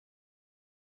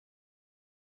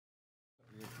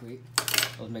quick.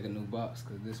 I was making a new box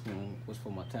because this one was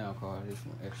for my town car. This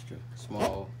one extra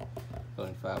small,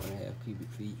 only 5.5 cubic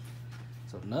feet.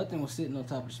 So nothing was sitting on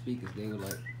top of the speakers. They were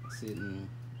like sitting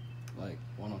like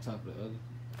one on top of the other,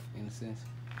 in a sense.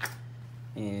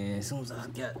 And as soon as I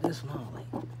got this one, I was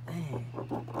like, dang.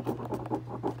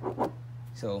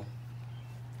 So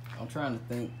I'm trying to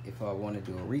think if I want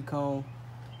to do a recon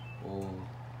or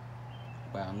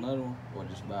buy another one or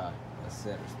just buy a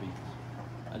set of speakers.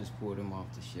 I just pulled them off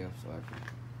the shelf so I could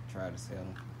try to sell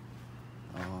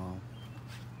them.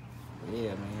 But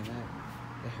yeah, man,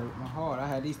 that hurt my heart. I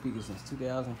had these speakers since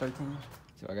 2013.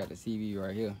 So I got the TV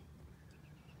right here.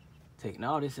 Taking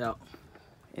all this out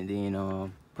and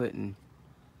then putting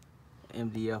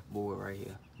MDF board right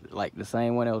here. Like the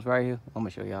same one that was right here. I'm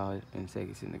gonna show y'all in a second.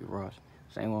 It's in the garage.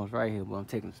 Same one was right here, but I'm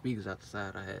taking the speakers out the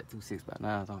side. I had two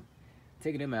 6x9s on.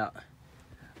 Taking them out.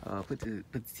 Put the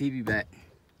TV back,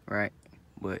 right?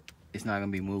 But it's not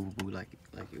gonna be movable like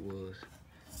it was.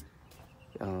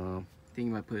 Think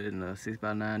you might put it in a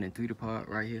 6x9 and 3-part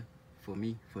right here for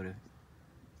me, for the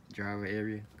driver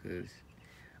area, cause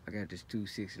I got this 2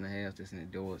 6.5 that's in the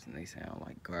doors and they sound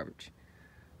like garbage.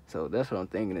 So that's what I'm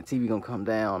thinking. The TV gonna come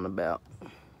down about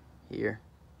here.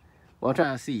 Well, I'm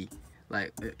trying to see,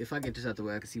 like, if I get this out the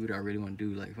way, I can see what I really want to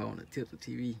do. Like, if I want to tip the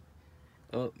TV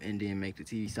up and then make the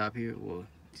TV stop here, or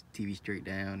TV straight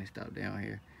down and stop down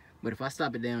here. But if I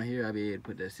stop it down here, I'll be able to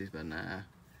put that 6x9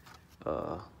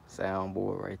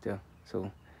 soundboard right there.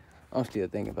 So I'm still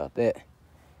thinking about that.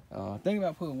 Thinking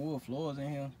about putting wood floors in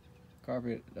here.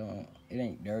 Carpet, it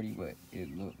ain't dirty, but it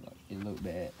look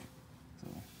bad. So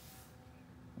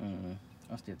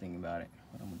I'm still thinking about it.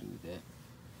 What I'm gonna do with that?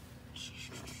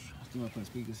 I still want to put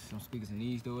some speakers in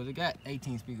these doors. It got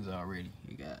 18 speakers already.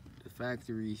 You got the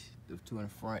factories, the 2 in the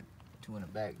front, 2 in the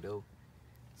back though.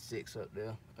 6 up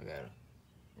there. I gotta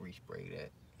respray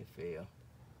that. It fell.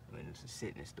 I mean, it's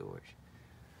sitting in storage.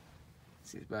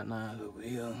 6x9s over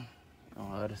here.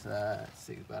 On the other side,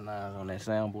 6x9s on that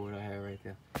soundboard I have right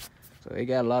there. So it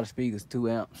got a lot of speakers, 2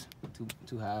 amps,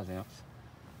 two highs amps.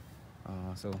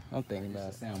 So I'm thinking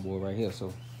about a soundboard right here. So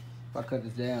if I cut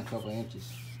this down a couple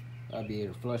inches, I'll be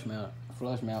able to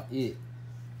flush mount it,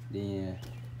 then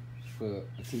put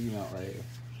a TV mount right here,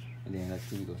 and then let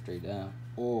the TV go straight down,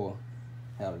 or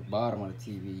have the bottom of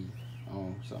the TV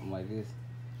on something like this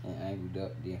and angled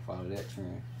up, then follow that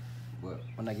trend. But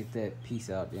when I get that piece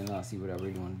out, then I'll see what I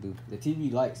really want to do. The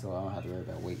TV light, so I don't have to worry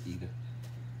about weight either.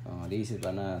 These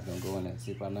 6x9s gonna go in that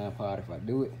 6x9 pod if I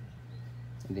do it.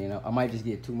 And then I might just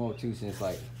get 2 more too, since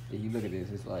like, if you look at this,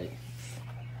 it's like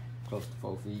close to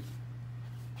 4 feet.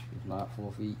 If not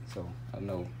 4 feet, so I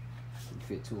know you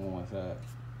fit 2 on one side,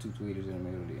 2 tweeters in the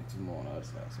middle, then 2 more on the other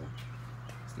side. So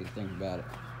still thinking about it.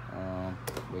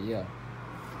 But yeah,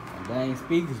 my dang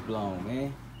speakers blown,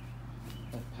 man.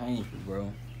 That's painful,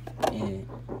 bro. And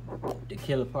the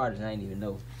killer part is I ain't even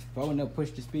know. If I wouldn't have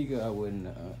pushed the speaker, I wouldn't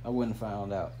have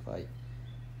found out. Like,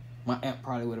 my amp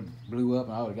probably would have blew up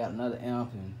and I would have got another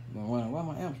amp and been wondering why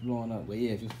my amp's blowing up. But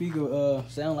yeah, if your speaker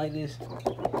sound like this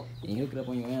and you hook it up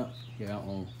on your amp, your amp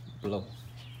won't blow.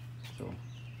 So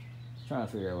trying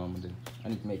to figure out what I'm gonna do. I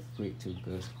need to make it quick too,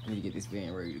 because I need to get this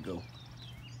van ready to go.